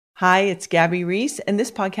Hi, it's Gabby Reese, and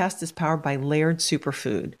this podcast is powered by Laird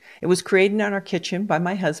Superfood. It was created in our kitchen by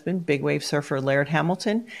my husband, big wave surfer Laird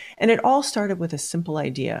Hamilton, and it all started with a simple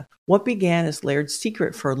idea. What began as Laird's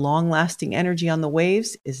secret for long-lasting energy on the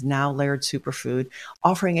waves is now Laird Superfood,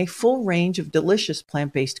 offering a full range of delicious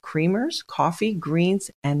plant-based creamers, coffee,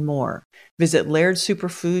 greens, and more. Visit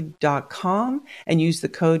lairdsuperfood.com and use the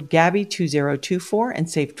code GABBY2024 and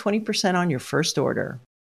save 20% on your first order.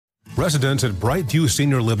 Residents at Brightview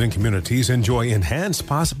Senior Living Communities enjoy enhanced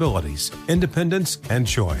possibilities, independence, and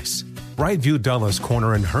choice. Brightview Dulles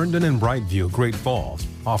Corner in Herndon and Brightview, Great Falls,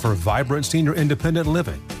 offer vibrant senior independent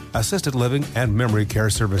living, assisted living, and memory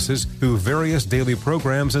care services through various daily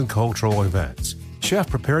programs and cultural events.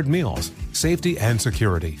 Chef-prepared meals, safety and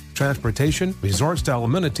security, transportation, resort-style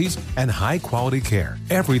amenities, and high-quality care.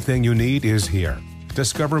 Everything you need is here.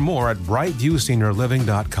 Discover more at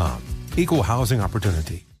brightviewseniorliving.com. Equal housing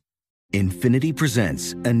opportunity. Infiniti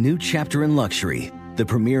presents a new chapter in luxury, the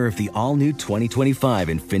premiere of the all-new 2025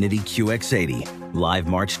 Infiniti QX80, live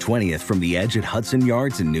March 20th from the Edge at Hudson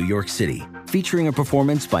Yards in New York City, featuring a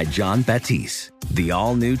performance by Jon Batiste. The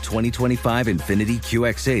all-new 2025 Infiniti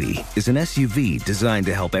QX80 is an SUV designed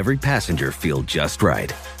to help every passenger feel just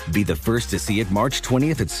right. Be the first to see it March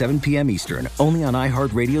 20th at 7 p.m. Eastern, only on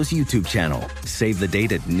iHeartRadio's YouTube channel. Save the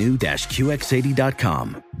date at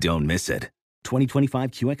new-QX80.com. Don't miss it.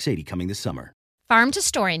 2025 QX80 coming this summer. Farm to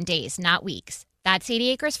store in days, not weeks. That's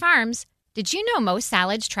 80 Acres Farms. Did you know most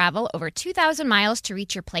salads travel over 2,000 miles to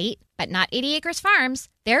reach your plate? But not 80 Acres Farms.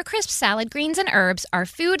 Their crisp salad greens and herbs are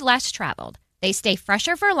food less traveled. They stay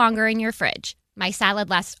fresher for longer in your fridge. My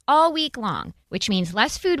salad lasts all week long, which means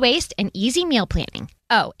less food waste and easy meal planning.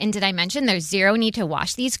 Oh, and did I mention there's zero need to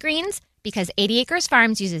wash these greens? Because 80 Acres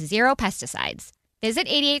Farms uses zero pesticides. Visit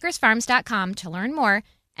 80acresfarms.com to learn more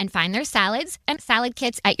and find their salads and salad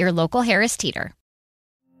kits at your local Harris Teeter.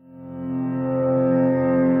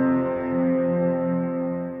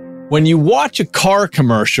 When you watch a car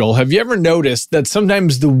commercial, have you ever noticed that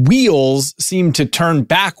sometimes the wheels seem to turn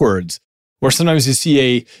backwards? Or sometimes you see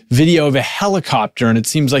a video of a helicopter and it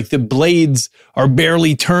seems like the blades are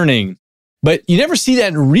barely turning. But you never see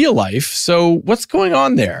that in real life, so what's going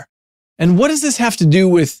on there? And what does this have to do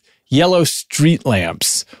with yellow street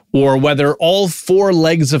lamps, or whether all four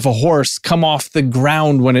legs of a horse come off the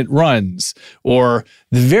ground when it runs, or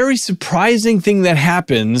the very surprising thing that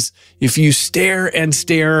happens if you stare and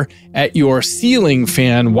stare at your ceiling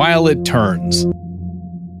fan while it turns?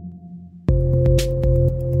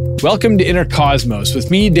 Welcome to Inner Cosmos with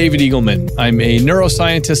me, David Eagleman. I'm a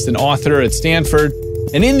neuroscientist and author at Stanford,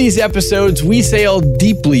 and in these episodes, we sail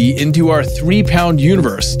deeply into our 3-pound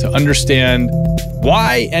universe to understand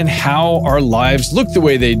why and how our lives look the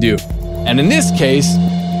way they do. And in this case,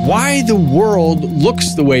 why the world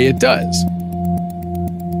looks the way it does.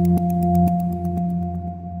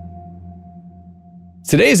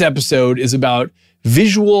 Today's episode is about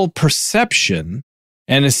visual perception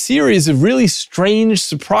and a series of really strange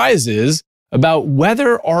surprises about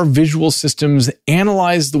whether our visual systems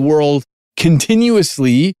analyze the world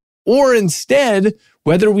continuously, or instead,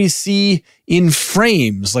 whether we see in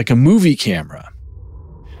frames like a movie camera.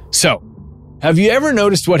 So, have you ever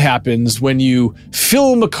noticed what happens when you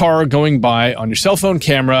film a car going by on your cell phone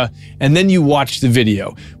camera and then you watch the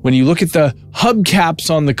video? When you look at the hubcaps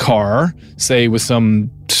on the car, say with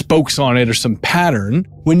some spokes on it or some pattern,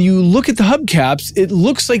 when you look at the hubcaps, it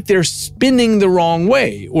looks like they're spinning the wrong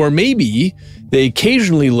way, or maybe they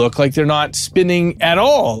occasionally look like they're not spinning at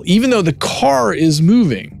all, even though the car is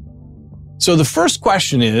moving. So the first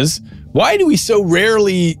question is, why do we so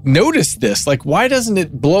rarely notice this? Like, why doesn't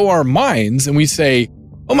it blow our minds and we say,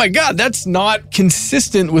 oh my God, that's not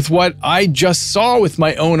consistent with what I just saw with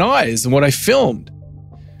my own eyes and what I filmed?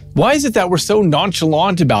 Why is it that we're so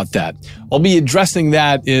nonchalant about that? I'll be addressing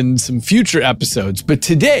that in some future episodes. But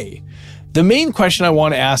today, the main question I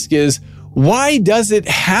want to ask is, why does it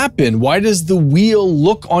happen? Why does the wheel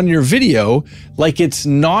look on your video like it's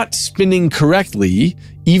not spinning correctly,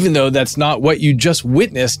 even though that's not what you just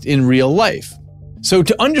witnessed in real life? So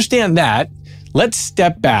to understand that, let's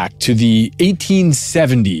step back to the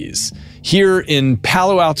 1870s here in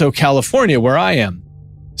Palo Alto, California, where I am.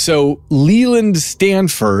 So Leland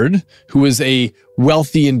Stanford, who was a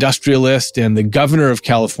wealthy industrialist and the governor of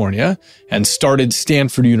California and started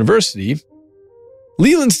Stanford University,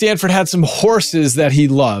 Leland Stanford had some horses that he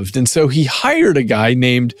loved, and so he hired a guy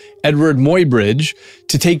named Edward Muybridge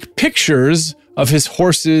to take pictures of his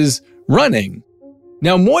horses running.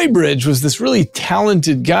 Now, Muybridge was this really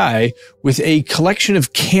talented guy with a collection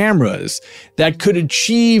of cameras that could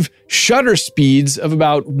achieve shutter speeds of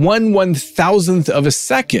about 1/1000th of a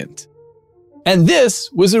second. And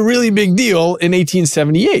this was a really big deal in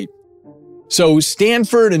 1878. So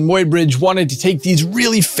Stanford and Muybridge wanted to take these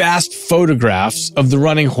really fast photographs of the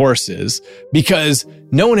running horses because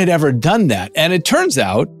no one had ever done that. And it turns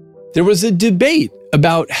out there was a debate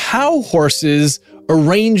about how horses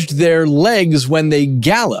arranged their legs when they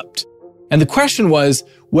galloped. And the question was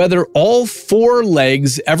whether all four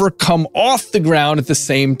legs ever come off the ground at the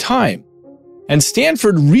same time. And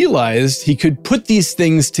Stanford realized he could put these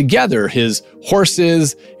things together, his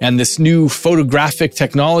horses and this new photographic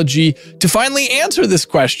technology, to finally answer this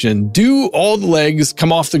question: do all the legs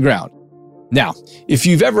come off the ground? Now, if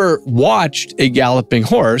you've ever watched a galloping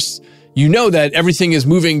horse, you know that everything is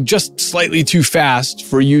moving just slightly too fast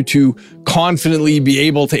for you to confidently be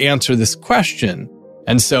able to answer this question.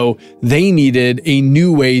 And so they needed a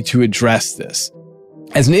new way to address this.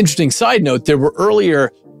 As an interesting side note, there were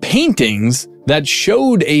earlier paintings that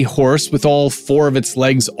showed a horse with all four of its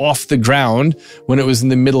legs off the ground when it was in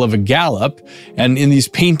the middle of a gallop. And in these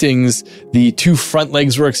paintings, the two front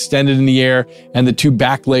legs were extended in the air and the two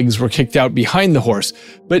back legs were kicked out behind the horse.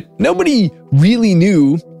 But nobody really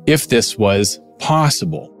knew if this was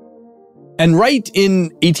possible. And right in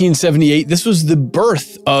 1878, this was the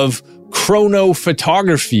birth of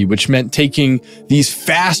chronophotography, which meant taking these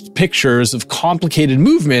fast pictures of complicated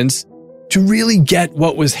movements to really get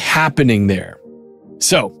what was happening there.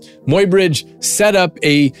 So Muybridge set up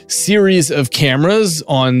a series of cameras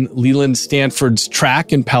on Leland Stanford's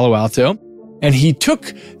track in Palo Alto, and he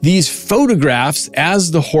took these photographs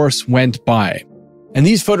as the horse went by. And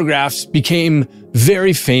these photographs became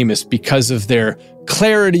very famous because of their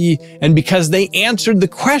clarity and because they answered the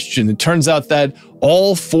question. It turns out that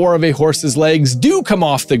all four of a horse's legs do come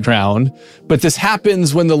off the ground, but this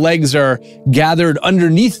happens when the legs are gathered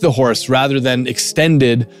underneath the horse rather than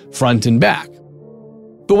extended front and back.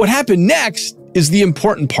 But what happened next is the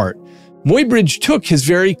important part. Muybridge took his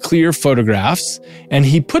very clear photographs and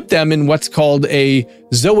he put them in what's called a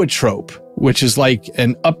zoetrope, which is like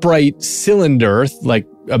an upright cylinder, like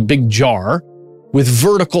a big jar with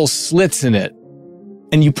vertical slits in it.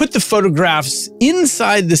 And you put the photographs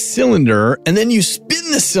inside the cylinder and then you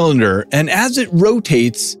spin the cylinder. And as it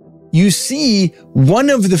rotates, you see one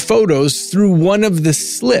of the photos through one of the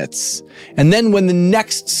slits. And then when the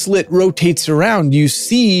next slit rotates around, you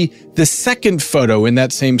see the second photo in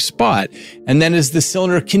that same spot. And then as the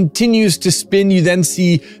cylinder continues to spin, you then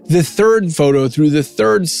see the third photo through the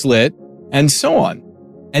third slit, and so on.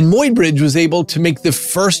 And Muybridge was able to make the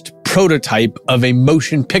first prototype of a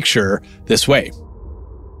motion picture this way.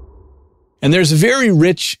 And there's a very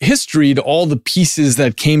rich history to all the pieces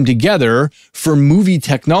that came together for movie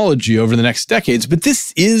technology over the next decades. But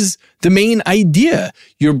this is the main idea.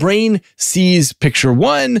 Your brain sees picture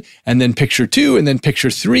one, and then picture two, and then picture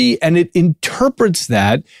three, and it interprets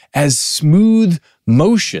that as smooth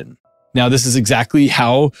motion. Now, this is exactly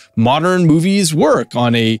how modern movies work.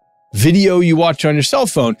 On a video you watch on your cell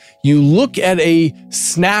phone, you look at a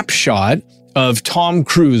snapshot of Tom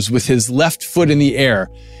Cruise with his left foot in the air,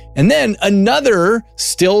 and then another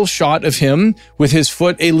still shot of him with his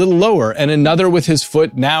foot a little lower, and another with his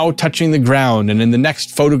foot now touching the ground. And in the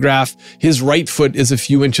next photograph, his right foot is a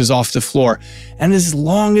few inches off the floor. And as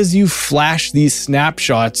long as you flash these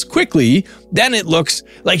snapshots quickly, then it looks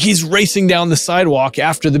like he's racing down the sidewalk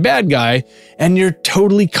after the bad guy, and you're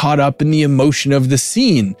totally caught up in the emotion of the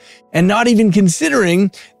scene, and not even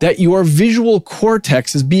considering that your visual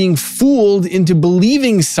cortex is being fooled into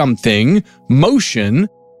believing something, motion,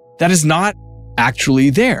 that is not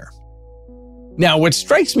actually there. Now, what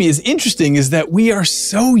strikes me as interesting is that we are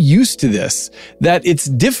so used to this that it's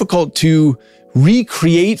difficult to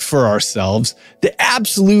recreate for ourselves the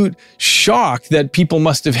absolute shock that people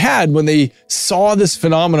must have had when they saw this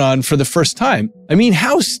phenomenon for the first time. I mean,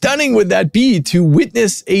 how stunning would that be to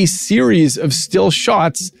witness a series of still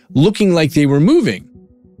shots looking like they were moving?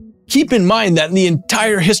 Keep in mind that in the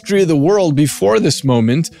entire history of the world before this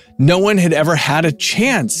moment, no one had ever had a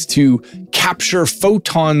chance to capture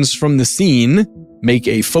photons from the scene, make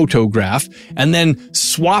a photograph, and then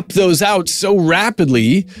swap those out so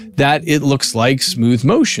rapidly that it looks like smooth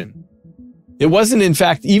motion. It wasn't, in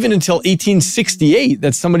fact, even until 1868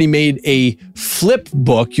 that somebody made a flip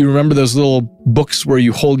book. You remember those little books where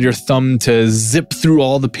you hold your thumb to zip through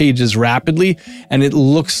all the pages rapidly, and it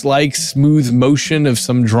looks like smooth motion of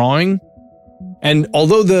some drawing? And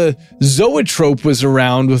although the zoetrope was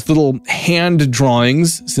around with little hand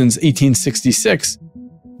drawings since 1866,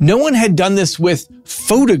 no one had done this with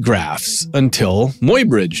photographs until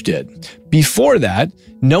Muybridge did. Before that,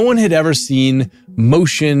 no one had ever seen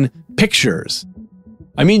motion pictures.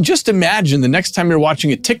 I mean, just imagine the next time you're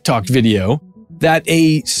watching a TikTok video that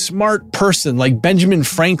a smart person like Benjamin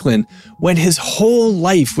Franklin went his whole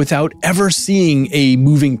life without ever seeing a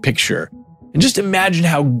moving picture. And just imagine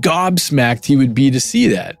how gobsmacked he would be to see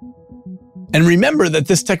that. And remember that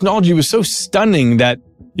this technology was so stunning that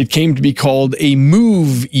it came to be called a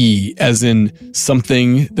move-e, as in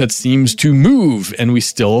something that seems to move, and we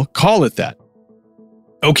still call it that.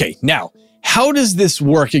 Okay, now, how does this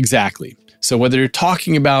work exactly? So whether you're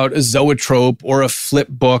talking about a zoetrope or a flip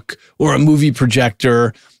book or a movie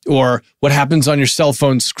projector or what happens on your cell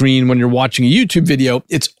phone screen when you're watching a YouTube video,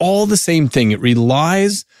 it's all the same thing. It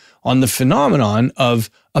relies on the phenomenon of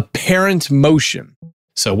apparent motion.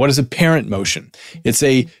 So what is apparent motion? It's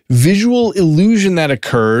a visual illusion that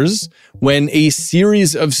occurs when a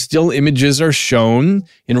series of still images are shown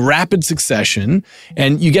in rapid succession,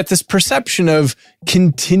 and you get this perception of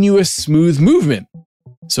continuous smooth movement.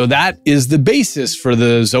 So that is the basis for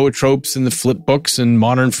the zoetropes and the flip books and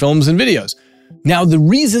modern films and videos. Now, the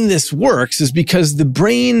reason this works is because the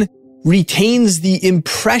brain retains the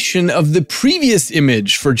impression of the previous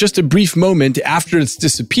image for just a brief moment after it's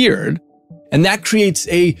disappeared, and that creates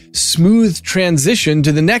a smooth transition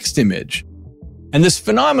to the next image. And this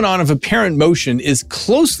phenomenon of apparent motion is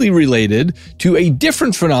closely related to a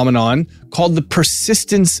different phenomenon called the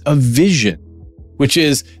persistence of vision, which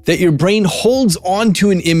is that your brain holds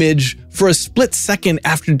onto an image for a split second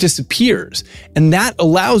after it disappears. And that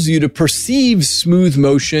allows you to perceive smooth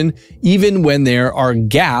motion even when there are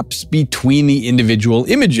gaps between the individual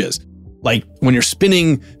images. Like when you're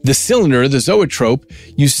spinning the cylinder, the zoetrope,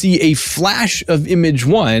 you see a flash of image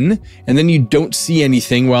one, and then you don't see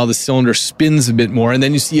anything while the cylinder spins a bit more. And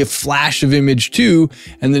then you see a flash of image two,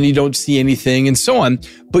 and then you don't see anything, and so on.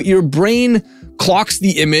 But your brain clocks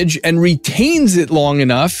the image and retains it long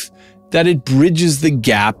enough that it bridges the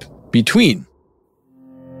gap between.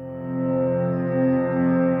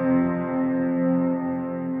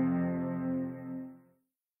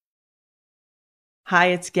 Hi,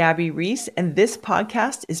 it's Gabby Reese, and this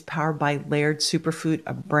podcast is powered by Laird Superfood,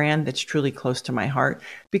 a brand that's truly close to my heart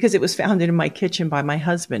because it was founded in my kitchen by my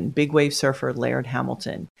husband, big wave surfer Laird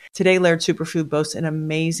Hamilton. Today, Laird Superfood boasts an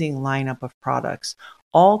amazing lineup of products,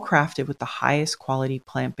 all crafted with the highest quality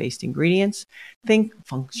plant-based ingredients. Think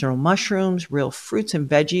functional mushrooms, real fruits and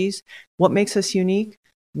veggies. What makes us unique?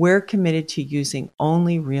 We're committed to using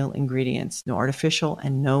only real ingredients, no artificial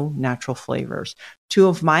and no natural flavors. Two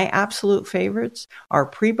of my absolute favorites are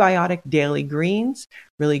prebiotic daily greens,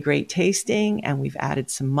 really great tasting, and we've added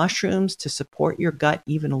some mushrooms to support your gut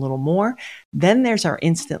even a little more. Then there's our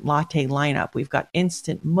instant latte lineup. We've got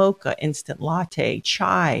instant mocha, instant latte,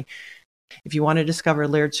 chai. If you want to discover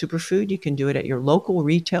Laird Superfood, you can do it at your local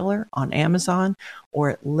retailer on Amazon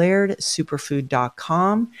or at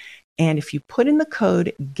lairdsuperfood.com. And if you put in the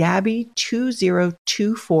code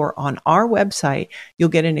GABBY2024 on our website, you'll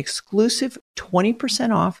get an exclusive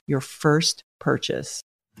 20% off your first purchase.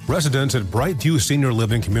 Residents at Brightview Senior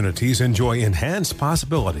Living Communities enjoy enhanced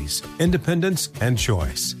possibilities, independence, and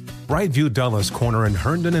choice. Brightview Dulles Corner in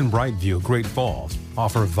Herndon and Brightview, Great Falls,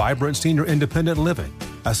 offer vibrant senior independent living,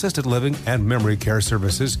 assisted living, and memory care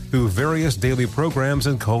services through various daily programs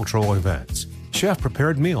and cultural events.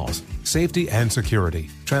 Chef-prepared meals, safety and security,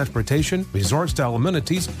 transportation, resort-style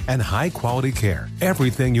amenities, and high-quality care.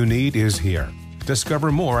 Everything you need is here.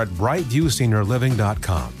 Discover more at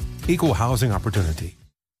brightviewseniorliving.com. Equal housing opportunity.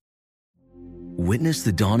 Witness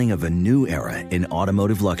the dawning of a new era in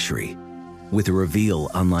automotive luxury with a reveal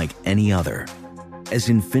unlike any other as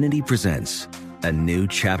Infiniti presents a new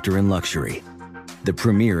chapter in luxury, the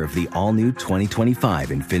premiere of the all-new 2025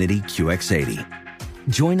 Infiniti QX80.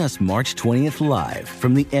 Join us March 20th live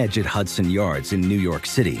from the Edge at Hudson Yards in New York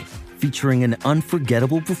City, featuring an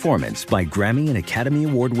unforgettable performance by Grammy and Academy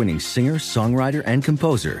Award-winning singer, songwriter, and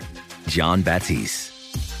composer, Jon Batiste.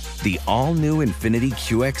 The all-new Infiniti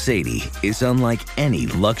QX80 is unlike any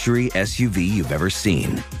luxury SUV you've ever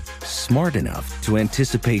seen. Smart enough to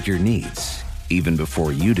anticipate your needs, even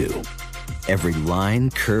before you do. Every line,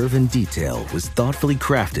 curve, and detail was thoughtfully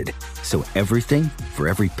crafted, so everything for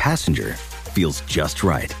every passenger feels just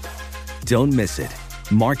right. Don't miss it.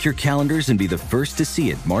 Mark your calendars and be the first to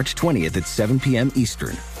see it March 20th at 7 p.m.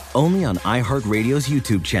 Eastern, only on iHeartRadio's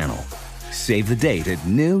YouTube channel. Save the date at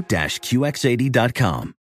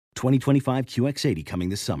new-QX80.com. 2025 QX80 coming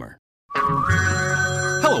this summer.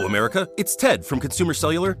 Hello, America. It's Ted from Consumer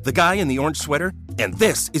Cellular, the guy in the orange sweater, and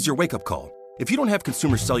this is your wake-up call. If you don't have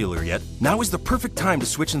consumer cellular yet, now is the perfect time to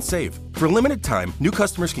switch and save. For a limited time, new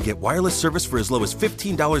customers can get wireless service for as low as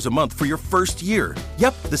 $15 a month for your first year.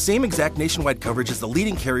 Yep, the same exact nationwide coverage as the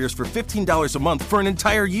leading carriers for $15 a month for an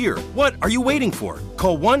entire year. What are you waiting for?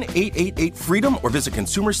 Call 1-888-FREEDOM or visit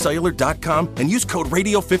consumercellular.com and use code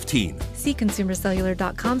RADIO15. See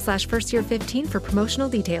consumercellular.com/firstyear15 for promotional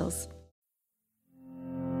details.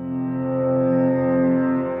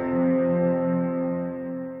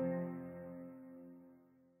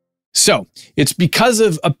 So it's because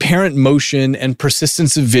of apparent motion and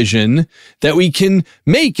persistence of vision that we can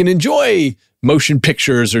make and enjoy motion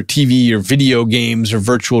pictures or TV or video games or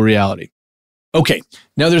virtual reality. Okay,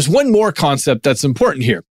 now there's one more concept that's important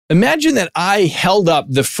here. Imagine that I held up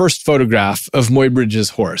the first photograph of Muybridge's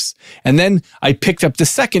horse, and then I picked up the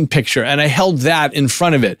second picture and I held that in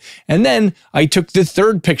front of it. And then I took the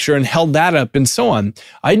third picture and held that up and so on.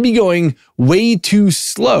 I'd be going way too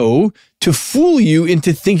slow to fool you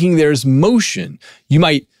into thinking there's motion. You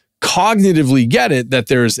might cognitively get it that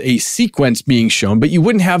there's a sequence being shown, but you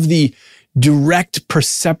wouldn't have the direct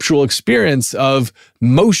perceptual experience of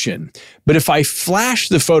motion. But if I flash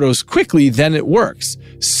the photos quickly, then it works.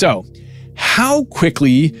 So how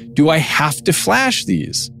quickly do I have to flash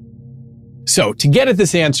these? So to get at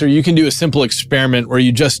this answer, you can do a simple experiment where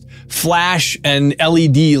you just flash an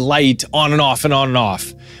LED light on and off and on and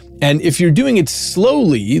off. And if you're doing it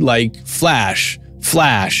slowly, like flash,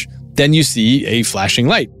 flash, then you see a flashing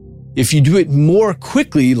light. If you do it more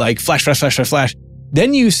quickly, like flash, flash, flash, flash, flash,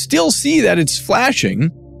 then you still see that it's flashing,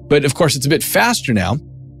 but of course it's a bit faster now.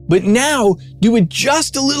 But now do it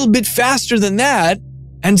just a little bit faster than that,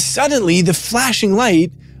 and suddenly the flashing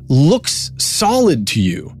light looks solid to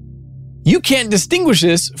you. You can't distinguish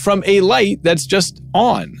this from a light that's just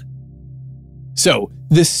on. So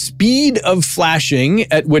the speed of flashing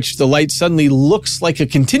at which the light suddenly looks like a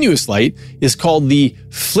continuous light is called the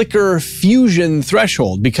flicker fusion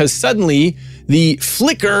threshold, because suddenly the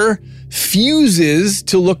flicker fuses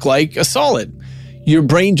to look like a solid. Your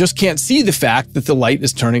brain just can't see the fact that the light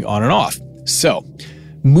is turning on and off. So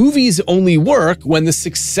movies only work when the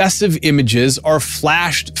successive images are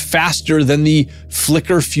flashed faster than the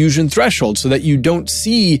flicker fusion threshold, so that you don't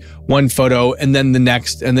see one photo and then the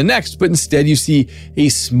next and the next, but instead you see a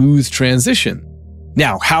smooth transition.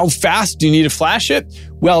 Now, how fast do you need to flash it?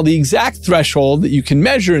 Well, the exact threshold that you can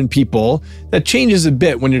measure in people, that changes a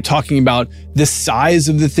bit when you're talking about the size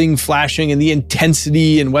of the thing flashing and the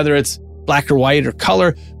intensity and whether it's black or white or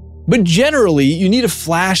color. But generally, you need to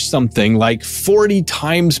flash something like 40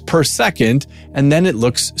 times per second, and then it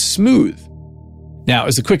looks smooth. Now,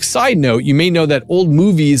 as a quick side note, you may know that old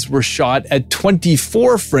movies were shot at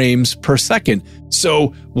 24 frames per second.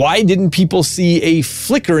 So why didn't people see a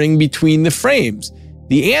flickering between the frames?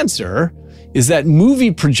 The answer is that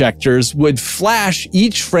movie projectors would flash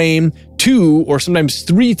each frame 2 or sometimes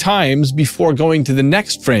 3 times before going to the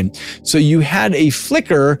next frame. So you had a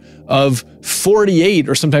flicker of 48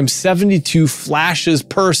 or sometimes 72 flashes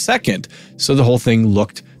per second. So the whole thing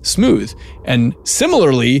looked smooth. And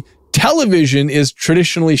similarly, television is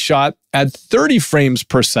traditionally shot at 30 frames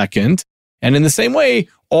per second. And in the same way,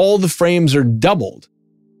 all the frames are doubled.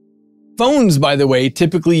 Phones, by the way,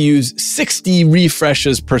 typically use 60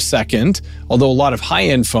 refreshes per second, although a lot of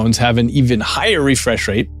high-end phones have an even higher refresh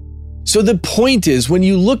rate. So the point is, when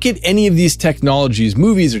you look at any of these technologies,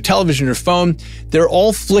 movies or television or phone, they're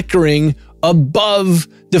all flickering above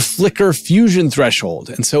the flicker fusion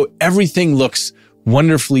threshold. And so everything looks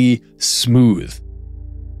wonderfully smooth.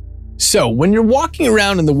 So when you're walking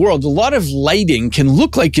around in the world, a lot of lighting can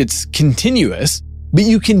look like it's continuous, but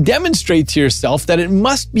you can demonstrate to yourself that it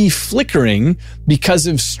must be flickering because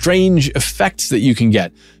of strange effects that you can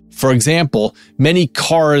get. For example, many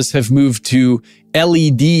cars have moved to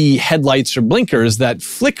LED headlights or blinkers that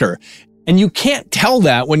flicker. And you can't tell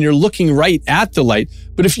that when you're looking right at the light.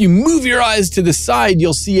 But if you move your eyes to the side,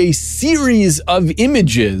 you'll see a series of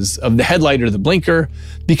images of the headlight or the blinker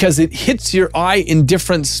because it hits your eye in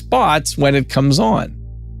different spots when it comes on.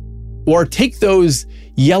 Or take those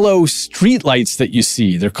yellow street lights that you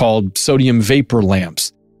see. They're called sodium vapor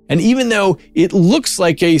lamps. And even though it looks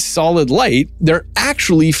like a solid light, they're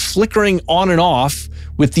actually flickering on and off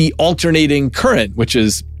with the alternating current, which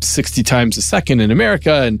is 60 times a second in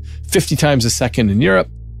America and 50 times a second in Europe.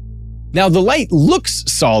 Now, the light looks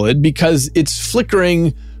solid because it's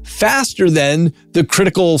flickering faster than the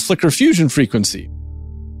critical flicker fusion frequency.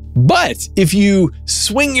 But if you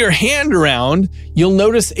swing your hand around, you'll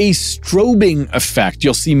notice a strobing effect.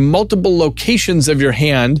 You'll see multiple locations of your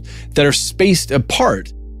hand that are spaced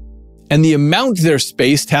apart. And the amount they're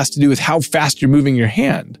spaced has to do with how fast you're moving your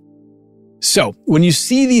hand. So when you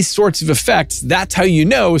see these sorts of effects, that's how you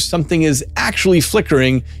know something is actually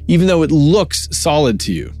flickering, even though it looks solid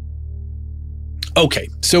to you. Okay,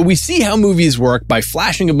 so we see how movies work by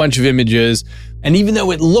flashing a bunch of images, and even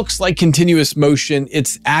though it looks like continuous motion,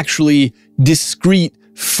 it's actually discrete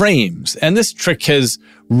frames. And this trick has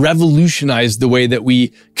revolutionized the way that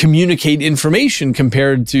we communicate information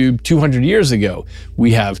compared to 200 years ago.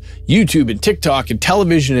 We have YouTube and TikTok and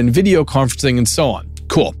television and video conferencing and so on.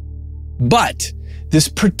 Cool. But this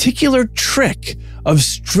particular trick of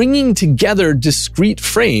stringing together discrete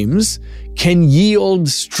frames can yield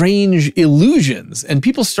strange illusions. And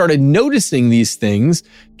people started noticing these things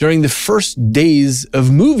during the first days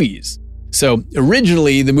of movies. So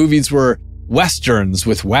originally the movies were Westerns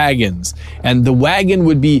with wagons, and the wagon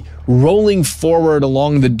would be rolling forward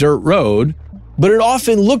along the dirt road, but it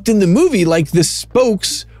often looked in the movie like the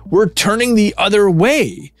spokes were turning the other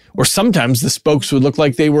way. Or sometimes the spokes would look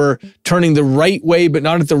like they were turning the right way, but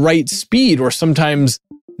not at the right speed, or sometimes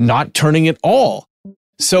not turning at all.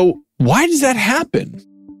 So why does that happen?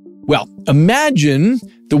 Well, imagine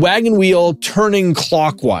the wagon wheel turning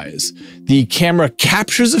clockwise. The camera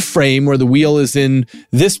captures a frame where the wheel is in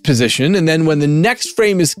this position, and then when the next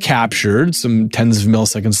frame is captured, some tens of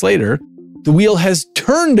milliseconds later, the wheel has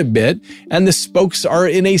turned a bit and the spokes are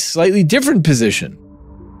in a slightly different position.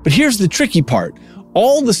 But here's the tricky part.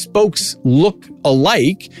 All the spokes look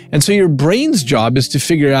alike, and so your brain's job is to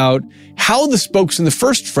figure out how the spokes in the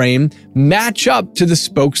first frame match up to the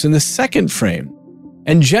spokes in the second frame.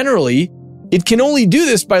 And generally, it can only do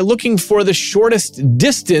this by looking for the shortest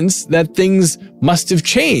distance that things must have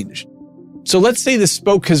changed. So let's say the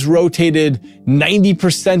spoke has rotated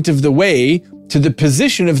 90% of the way to the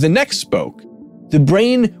position of the next spoke. The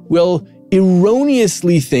brain will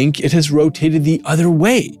erroneously think it has rotated the other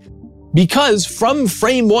way. Because from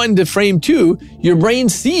frame 1 to frame 2, your brain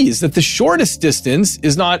sees that the shortest distance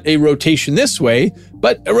is not a rotation this way,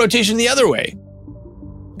 but a rotation the other way.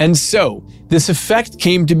 And so, this effect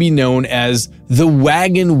came to be known as the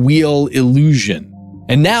wagon wheel illusion.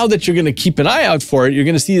 And now that you're going to keep an eye out for it, you're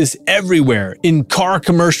going to see this everywhere. In car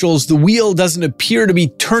commercials, the wheel doesn't appear to be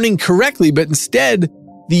turning correctly, but instead,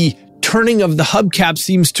 the turning of the hubcap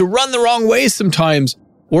seems to run the wrong way sometimes,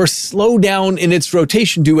 or slow down in its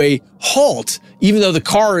rotation to a halt, even though the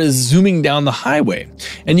car is zooming down the highway.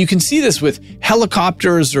 And you can see this with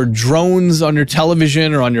helicopters or drones on your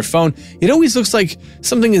television or on your phone. It always looks like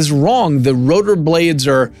something is wrong. The rotor blades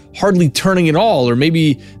are hardly turning at all, or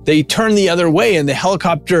maybe they turn the other way and the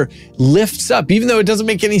helicopter lifts up, even though it doesn't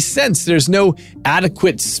make any sense. There's no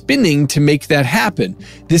adequate spinning to make that happen.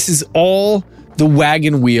 This is all the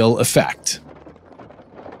wagon wheel effect.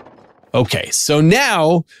 Okay, so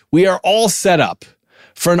now we are all set up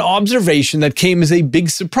for an observation that came as a big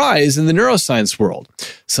surprise in the neuroscience world.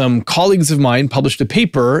 Some colleagues of mine published a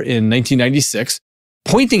paper in 1996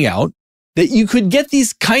 pointing out that you could get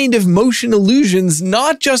these kind of motion illusions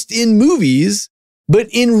not just in movies, but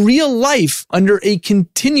in real life under a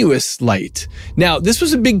continuous light. Now, this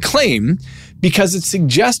was a big claim because it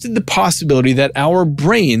suggested the possibility that our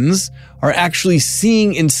brains are actually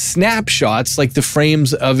seeing in snapshots like the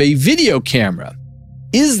frames of a video camera.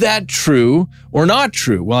 Is that true or not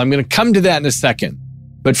true? Well, I'm going to come to that in a second.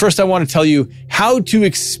 But first, I want to tell you how to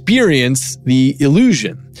experience the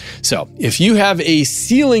illusion. So, if you have a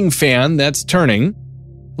ceiling fan that's turning,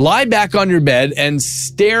 lie back on your bed and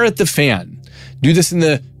stare at the fan. Do this in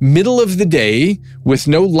the middle of the day with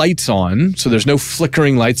no lights on, so there's no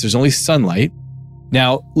flickering lights, there's only sunlight.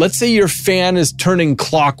 Now, let's say your fan is turning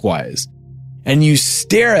clockwise and you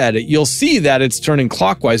stare at it, you'll see that it's turning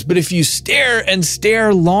clockwise. But if you stare and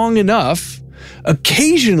stare long enough,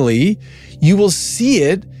 occasionally you will see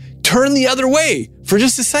it turn the other way. For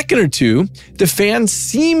just a second or two, the fan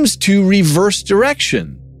seems to reverse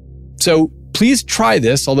direction. So please try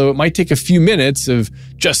this, although it might take a few minutes of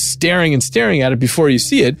just staring and staring at it before you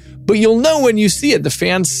see it. But you'll know when you see it, the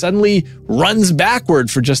fan suddenly runs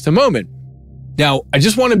backward for just a moment. Now, I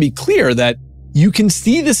just want to be clear that you can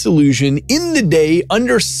see this illusion in the day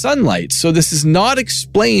under sunlight. So this is not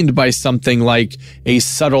explained by something like a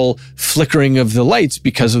subtle flickering of the lights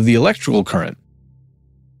because of the electrical current.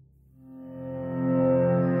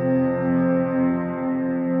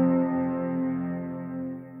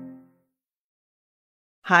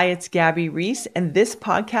 Hi, it's Gabby Reese, and this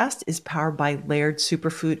podcast is powered by Laird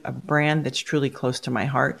Superfood, a brand that's truly close to my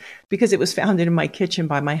heart because it was founded in my kitchen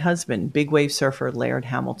by my husband, big wave surfer Laird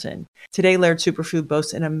Hamilton. Today, Laird Superfood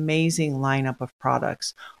boasts an amazing lineup of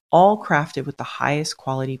products, all crafted with the highest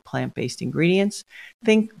quality plant-based ingredients.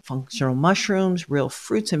 Think functional mushrooms, real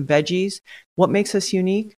fruits and veggies. What makes us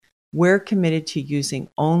unique? We're committed to using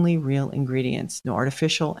only real ingredients, no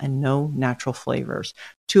artificial and no natural flavors.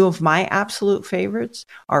 Two of my absolute favorites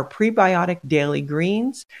are prebiotic daily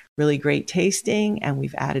greens, really great tasting, and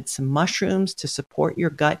we've added some mushrooms to support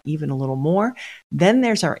your gut even a little more. Then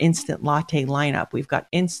there's our instant latte lineup. We've got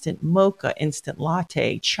instant mocha, instant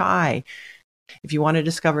latte, chai. If you want to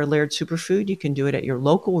discover Laird Superfood, you can do it at your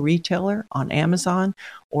local retailer on Amazon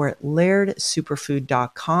or at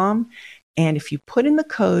lairdsuperfood.com. And if you put in the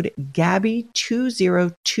code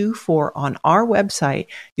GABBY2024 on our website,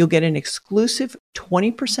 you'll get an exclusive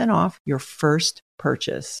 20% off your first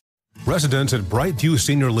purchase. Residents at Brightview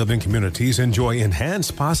Senior Living Communities enjoy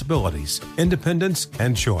enhanced possibilities, independence,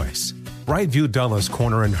 and choice. Brightview Dulles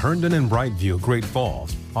Corner in Herndon and Brightview, Great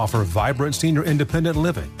Falls, offer vibrant senior independent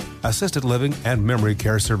living, assisted living, and memory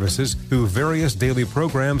care services through various daily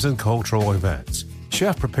programs and cultural events.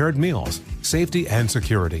 Chef-prepared meals, safety and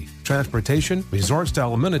security, transportation,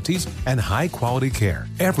 resort-style amenities, and high-quality care.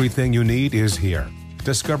 Everything you need is here.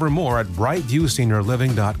 Discover more at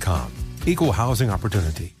brightviewseniorliving.com. Equal housing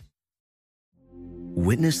opportunity.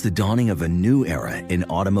 Witness the dawning of a new era in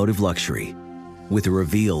automotive luxury with a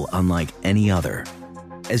reveal unlike any other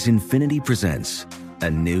as Infiniti presents a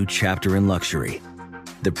new chapter in luxury,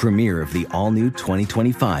 the premiere of the all-new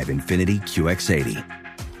 2025 Infiniti QX80.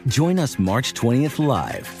 Join us March 20th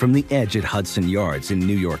live from the Edge at Hudson Yards in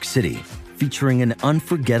New York City, featuring an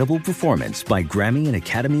unforgettable performance by Grammy and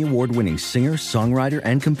Academy Award-winning singer, songwriter,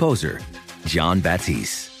 and composer, Jon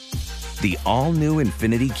Batiste. The all-new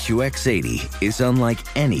Infiniti QX80 is unlike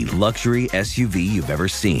any luxury SUV you've ever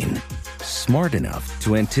seen. Smart enough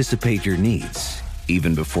to anticipate your needs,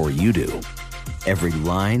 even before you do. Every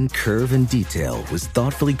line, curve, and detail was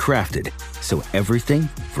thoughtfully crafted, so everything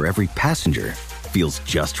for every passenger feels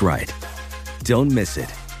just right. Don't miss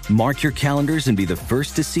it. Mark your calendars and be the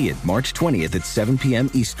first to see it March 20th at 7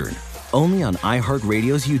 p.m. Eastern, only on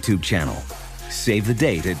iHeartRadio's YouTube channel. Save the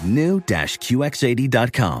date at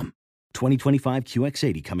new-QX80.com. 2025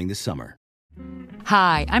 QX80 coming this summer.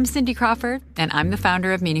 Hi, I'm Cindy Crawford, and I'm the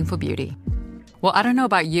founder of Meaningful Beauty. Well, I don't know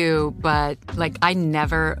about you, but I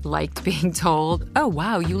never liked being told, oh,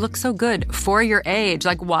 wow, you look so good for your age.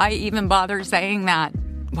 Why even bother saying that?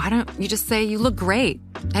 Why don't you just say you look great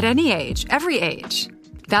at any age, every age?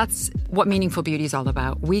 That's what Meaningful Beauty is all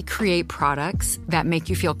about. We create products that make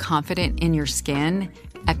you feel confident in your skin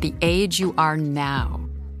at the age you are now.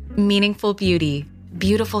 Meaningful Beauty.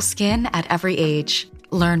 Beautiful skin at every age.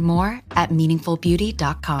 Learn more at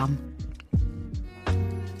meaningfulbeauty.com.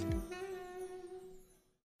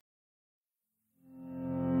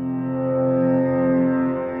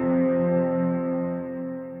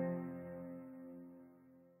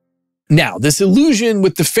 Now, this illusion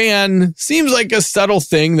with the fan seems like a subtle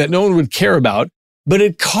thing that no one would care about, but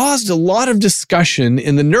it caused a lot of discussion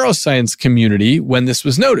in the neuroscience community when this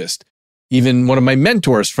was noticed. Even one of my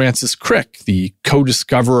mentors, Francis Crick, the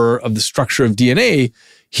co-discoverer of the structure of DNA,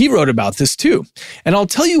 he wrote about this too. And I'll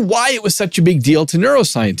tell you why it was such a big deal to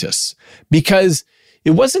neuroscientists, because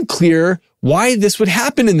it wasn't clear why this would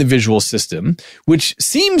happen in the visual system, which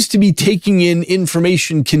seems to be taking in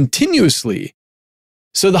information continuously.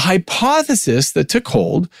 So the hypothesis that took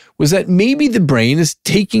hold was that maybe the brain is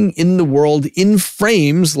taking in the world in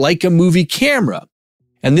frames like a movie camera.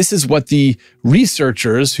 And this is what the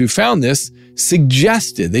researchers who found this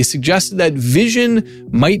suggested. They suggested that vision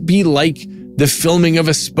might be like the filming of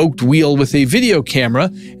a spoked wheel with a video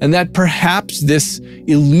camera, and that perhaps this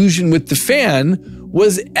illusion with the fan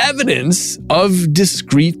was evidence of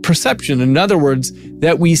discrete perception. In other words,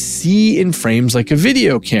 that we see in frames like a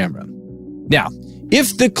video camera. Now,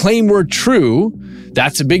 if the claim were true,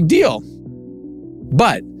 that's a big deal.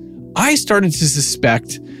 But I started to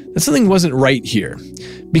suspect that something wasn't right here.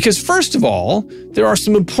 Because first of all, there are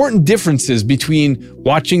some important differences between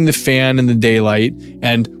watching the fan in the daylight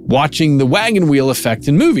and watching the wagon wheel effect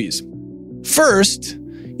in movies. First,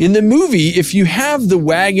 in the movie, if you have the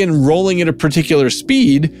wagon rolling at a particular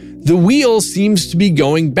speed, the wheel seems to be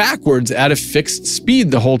going backwards at a fixed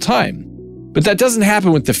speed the whole time. But that doesn't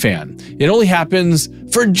happen with the fan. It only happens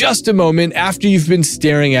for just a moment after you've been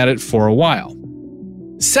staring at it for a while.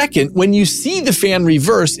 Second, when you see the fan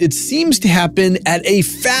reverse, it seems to happen at a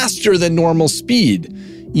faster than normal speed,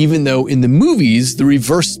 even though in the movies, the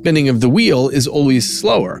reverse spinning of the wheel is always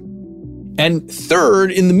slower. And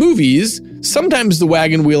third, in the movies, sometimes the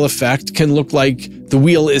wagon wheel effect can look like the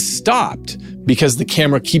wheel is stopped because the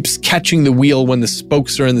camera keeps catching the wheel when the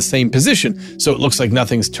spokes are in the same position, so it looks like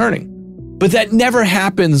nothing's turning. But that never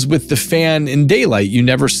happens with the fan in daylight. You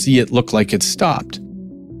never see it look like it's stopped.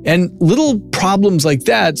 And little problems like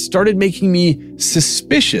that started making me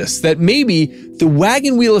suspicious that maybe the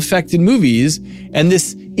wagon wheel effect in movies and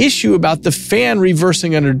this issue about the fan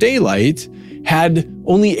reversing under daylight had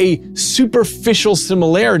only a superficial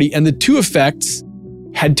similarity, and the two effects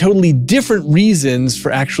had totally different reasons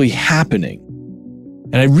for actually happening.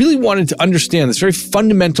 And I really wanted to understand this very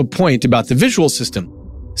fundamental point about the visual system.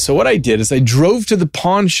 So what I did is I drove to the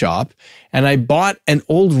pawn shop and I bought an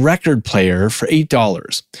old record player for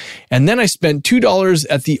 $8. And then I spent $2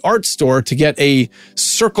 at the art store to get a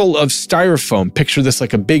circle of styrofoam. Picture this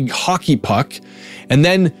like a big hockey puck. And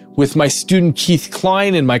then with my student Keith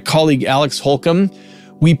Klein and my colleague Alex Holcomb,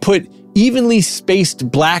 we put evenly spaced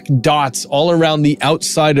black dots all around the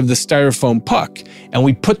outside of the styrofoam puck. And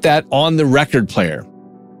we put that on the record player.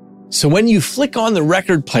 So when you flick on the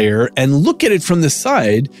record player and look at it from the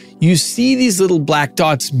side, you see these little black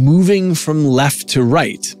dots moving from left to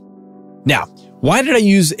right. Now, why did I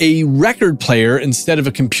use a record player instead of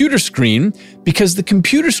a computer screen? Because the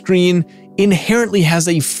computer screen inherently has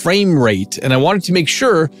a frame rate, and I wanted to make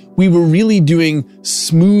sure we were really doing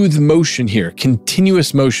smooth motion here,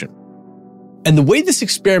 continuous motion. And the way this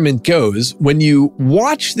experiment goes, when you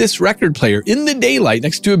watch this record player in the daylight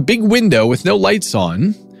next to a big window with no lights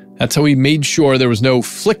on, that's how we made sure there was no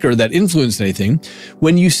flicker that influenced anything.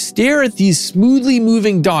 When you stare at these smoothly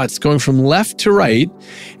moving dots going from left to right,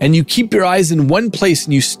 and you keep your eyes in one place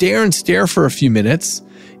and you stare and stare for a few minutes,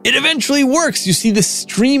 it eventually works. You see the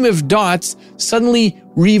stream of dots suddenly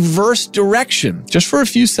reverse direction. Just for a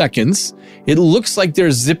few seconds, it looks like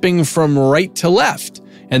they're zipping from right to left,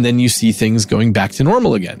 and then you see things going back to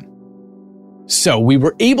normal again. So we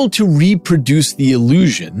were able to reproduce the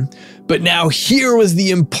illusion, but now here was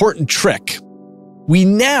the important trick. We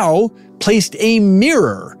now placed a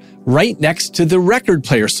mirror right next to the record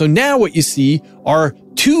player. So now what you see are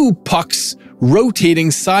two pucks rotating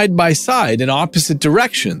side by side in opposite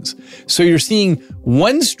directions. So you're seeing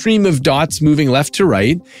one stream of dots moving left to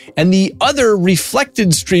right and the other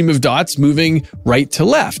reflected stream of dots moving right to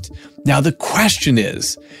left. Now the question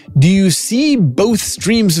is, do you see both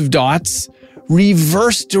streams of dots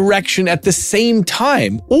reverse direction at the same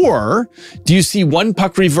time? Or do you see one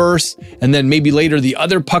puck reverse and then maybe later the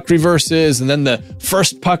other puck reverses and then the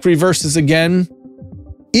first puck reverses again?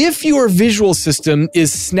 If your visual system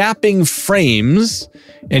is snapping frames,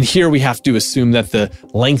 and here we have to assume that the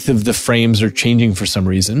length of the frames are changing for some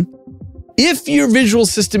reason. If your visual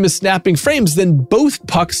system is snapping frames, then both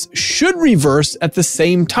pucks should reverse at the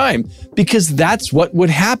same time, because that's what would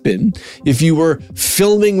happen if you were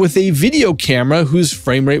filming with a video camera whose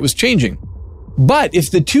frame rate was changing. But if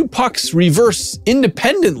the two pucks reverse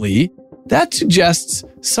independently, that suggests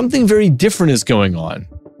something very different is going on.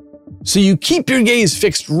 So you keep your gaze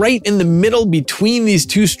fixed right in the middle between these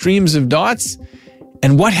two streams of dots,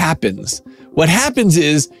 and what happens? What happens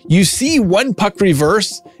is you see one puck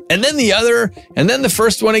reverse, and then the other, and then the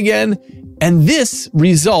first one again. And this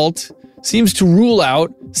result seems to rule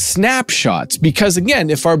out snapshots. Because again,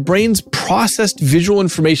 if our brains processed visual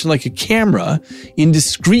information like a camera in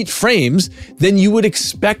discrete frames, then you would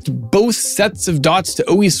expect both sets of dots to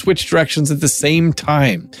always switch directions at the same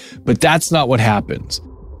time. But that's not what happens.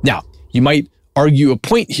 Now, you might argue a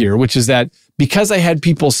point here, which is that because I had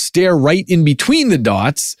people stare right in between the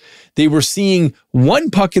dots, they were seeing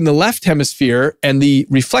one puck in the left hemisphere and the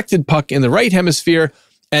reflected puck in the right hemisphere.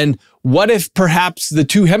 And what if perhaps the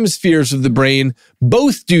two hemispheres of the brain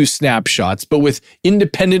both do snapshots, but with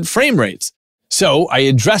independent frame rates? So I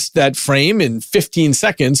addressed that frame in 15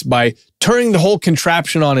 seconds by turning the whole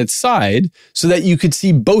contraption on its side so that you could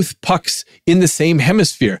see both pucks in the same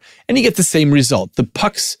hemisphere. And you get the same result. The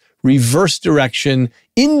pucks reverse direction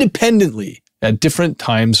independently at different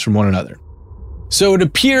times from one another. So it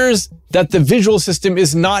appears that the visual system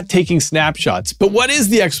is not taking snapshots. But what is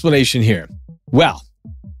the explanation here? Well,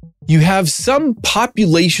 you have some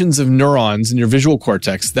populations of neurons in your visual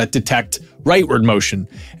cortex that detect rightward motion.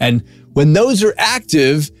 And when those are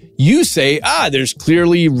active, you say, there's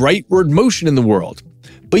clearly rightward motion in the world.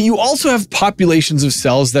 But you also have populations of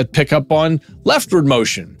cells that pick up on leftward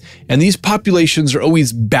motion. And these populations are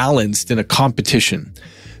always balanced in a competition.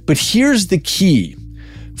 But here's the key.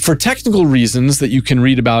 For technical reasons that you can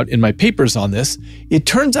read about in my papers on this, it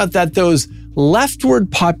turns out that those leftward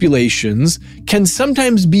populations can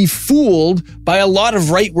sometimes be fooled by a lot of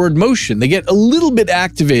rightward motion. They get a little bit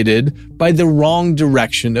activated by the wrong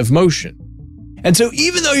direction of motion. And so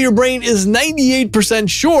even though your brain is 98%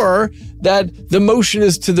 sure that the motion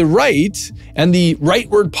is to the right and the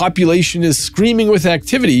rightward population is screaming with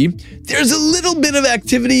activity, there's a little bit of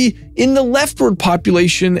activity in the leftward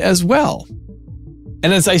population as well.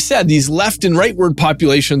 And as I said, these left and rightward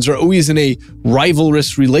populations are always in a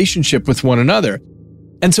rivalrous relationship with one another.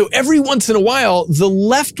 And so every once in a while, the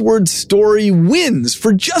leftward story wins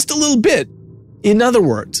for just a little bit. In other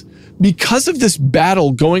words, because of this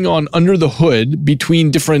battle going on under the hood between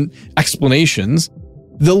different explanations,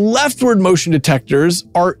 the leftward motion detectors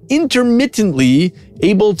are intermittently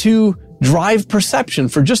able to drive perception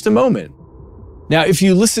for just a moment. Now, if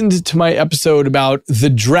you listened to my episode about the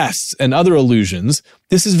dress and other illusions,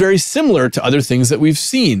 this is very similar to other things that we've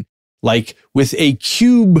seen, like with a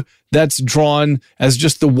cube that's drawn as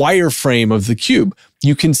just the wireframe of the cube.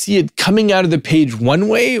 You can see it coming out of the page one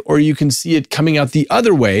way, or you can see it coming out the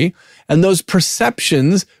other way, and those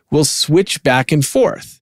perceptions will switch back and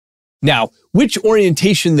forth. Now, which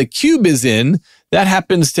orientation the cube is in, that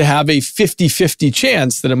happens to have a 50-50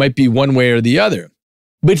 chance that it might be one way or the other.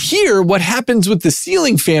 But here, what happens with the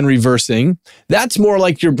ceiling fan reversing, that's more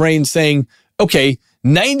like your brain saying, okay,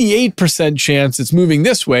 98% chance it's moving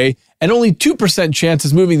this way and only 2% chance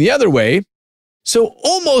it's moving the other way. So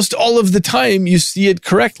almost all of the time you see it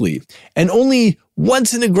correctly. And only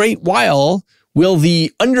once in a great while will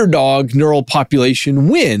the underdog neural population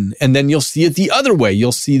win. And then you'll see it the other way.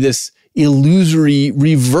 You'll see this illusory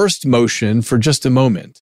reversed motion for just a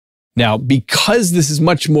moment. Now, because this is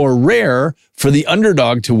much more rare for the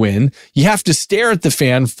underdog to win, you have to stare at the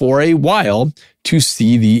fan for a while to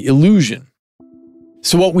see the illusion.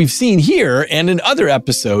 So what we've seen here and in other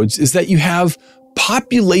episodes is that you have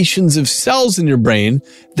populations of cells in your brain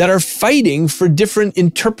that are fighting for different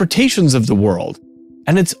interpretations of the world.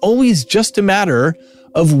 And it's always just a matter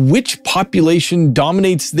of which population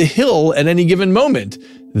dominates the hill at any given moment.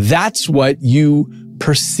 That's what you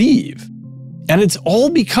perceive. And it's all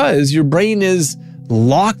because your brain is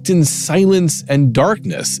locked in silence and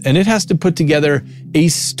darkness, and it has to put together a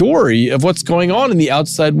story of what's going on in the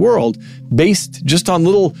outside world based just on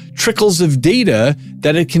little trickles of data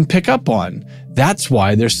that it can pick up on. That's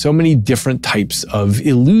why there's so many different types of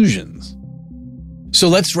illusions. So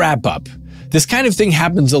let's wrap up. This kind of thing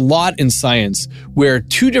happens a lot in science where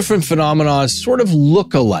two different phenomena sort of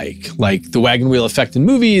look alike, like the wagon wheel effect in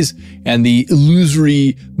movies and the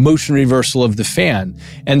illusory motion reversal of the fan.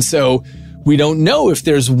 And so we don't know if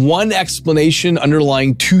there's one explanation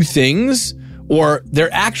underlying two things or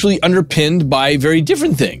they're actually underpinned by very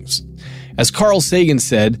different things. As Carl Sagan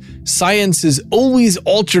said, science is always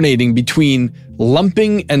alternating between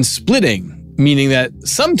lumping and splitting, meaning that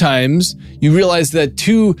sometimes you realize that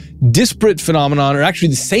two disparate phenomena are actually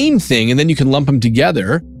the same thing, and then you can lump them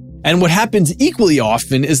together. And what happens equally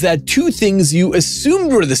often is that two things you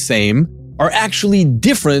assumed were the same are actually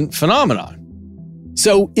different phenomena.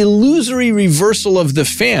 So illusory reversal of the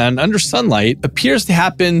fan under sunlight appears to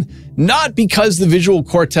happen not because the visual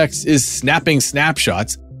cortex is snapping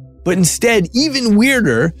snapshots, but instead, even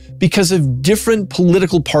weirder, because of different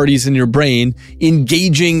political parties in your brain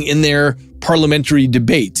engaging in their parliamentary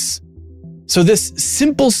debates. So this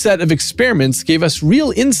simple set of experiments gave us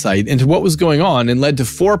real insight into what was going on and led to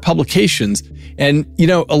 4 publications. And,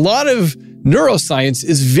 a lot of neuroscience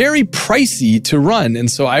is very pricey to run.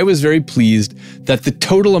 And so I was very pleased that the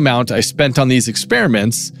total amount I spent on these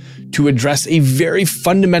experiments to address a very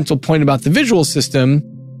fundamental point about the visual system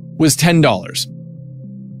was $10.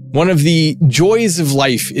 One of the joys of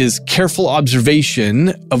life is careful observation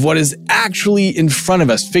of what is actually in front of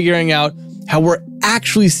us, figuring out how we're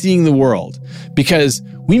actually seeing the world. Because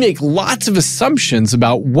we make lots of assumptions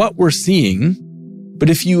about what we're seeing, but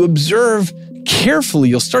if you observe carefully,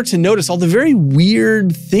 you'll start to notice all the very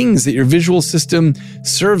weird things that your visual system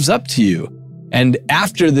serves up to you. And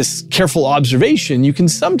after this careful observation, you can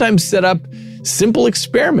sometimes set up simple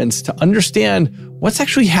experiments to understand what's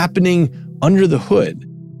actually happening under the hood.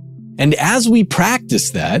 And as we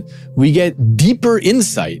practice that, we get deeper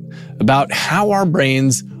insight about how our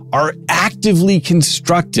brains are actively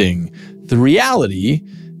constructing the reality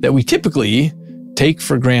that we typically take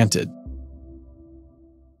for granted.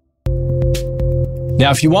 Now,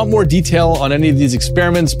 if you want more detail on any of these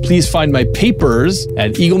experiments, please find my papers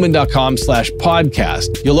at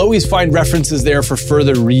eagleman.com/podcast. You'll always find references there for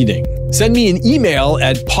further reading. Send me an email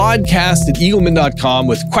at podcast@eagleman.com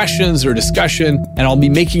with questions or discussion, and I'll be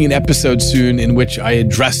making an episode soon in which I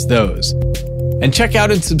address those. And check out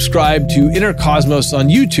and subscribe to Inner Cosmos on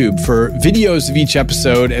YouTube for videos of each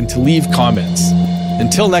episode and to leave comments.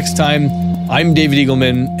 Until next time, I'm David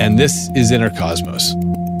Eagleman, and this is Inner Cosmos.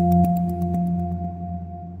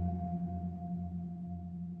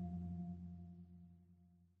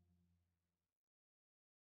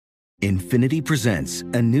 Infiniti presents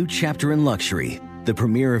a new chapter in luxury, the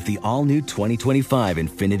premiere of the all-new 2025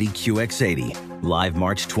 Infiniti QX80. live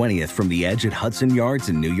March 20th from the Edge at Hudson Yards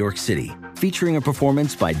in New York City, featuring a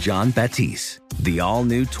performance by John Batiste. The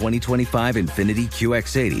all-new 2025 Infiniti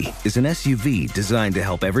QX80 is an SUV designed to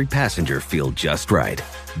help every passenger feel just right.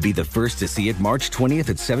 Be the first to see it March 20th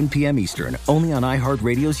at 7 p.m. Eastern, only on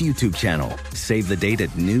iHeartRadio's YouTube channel. Save the date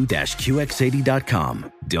at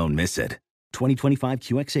new-QX80.com. Don't miss it. 2025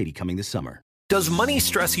 QX80 coming this summer. Does money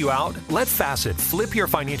stress you out? Let Facet flip your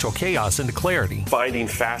financial chaos into clarity. Finding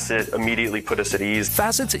Facet immediately put us at ease.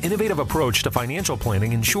 Facet's innovative approach to financial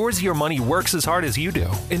planning ensures your money works as hard as you do,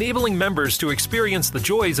 enabling members to experience the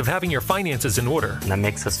joys of having your finances in order. And that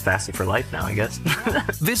makes us Facet for life now, I guess.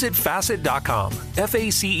 Visit Facet.com,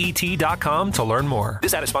 FACET.com to learn more.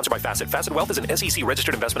 This ad is sponsored by Facet. Facet Wealth is an SEC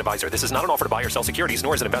registered investment advisor. This is not an offer to buy or sell securities,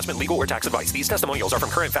 nor is it investment, legal, or tax advice. These testimonials are from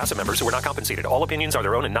current Facet members who are not compensated. All opinions are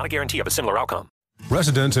their own and not a guarantee of a similar outcome.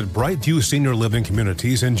 Residents at Brightview Senior Living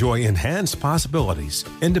Communities enjoy enhanced possibilities,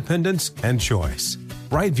 independence, and choice.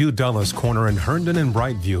 Brightview Dulles Corner in Herndon and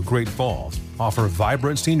Brightview, Great Falls, offer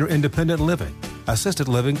vibrant senior independent living, assisted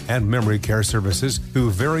living, and memory care services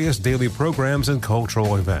through various daily programs and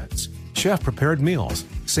cultural events. Chef-prepared meals,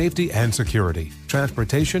 safety and security,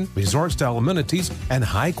 transportation, resort-style amenities, and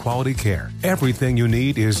high-quality care. Everything you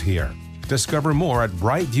need is here. Discover more at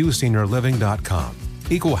brightviewseniorliving.com.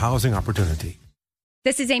 Equal housing opportunity.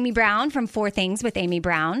 This is Amy Brown from 4 Things with Amy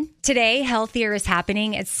Brown. Today, healthier is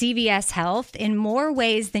happening at CVS Health in more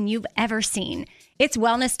ways than you've ever seen. It's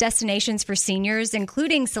wellness destinations for seniors,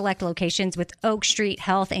 including select locations with Oak Street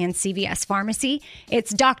Health and CVS Pharmacy.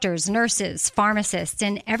 It's doctors, nurses, pharmacists,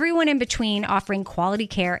 and everyone in between offering quality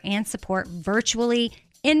care and support virtually,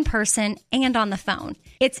 in person, and on the phone.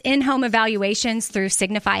 It's in-home evaluations through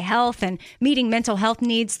Signify Health and meeting mental health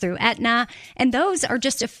needs through Aetna. And those are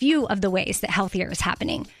just a few of the ways that healthier is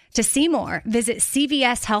happening. To see more, visit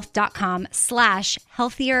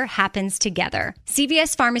cvshealth.com/healthier happens together.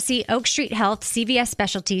 CVS Pharmacy, Oak Street Health, CVS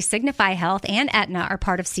Specialty, Signify Health, and Aetna are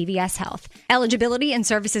part of CVS Health. Eligibility and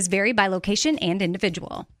services vary by location and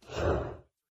individual.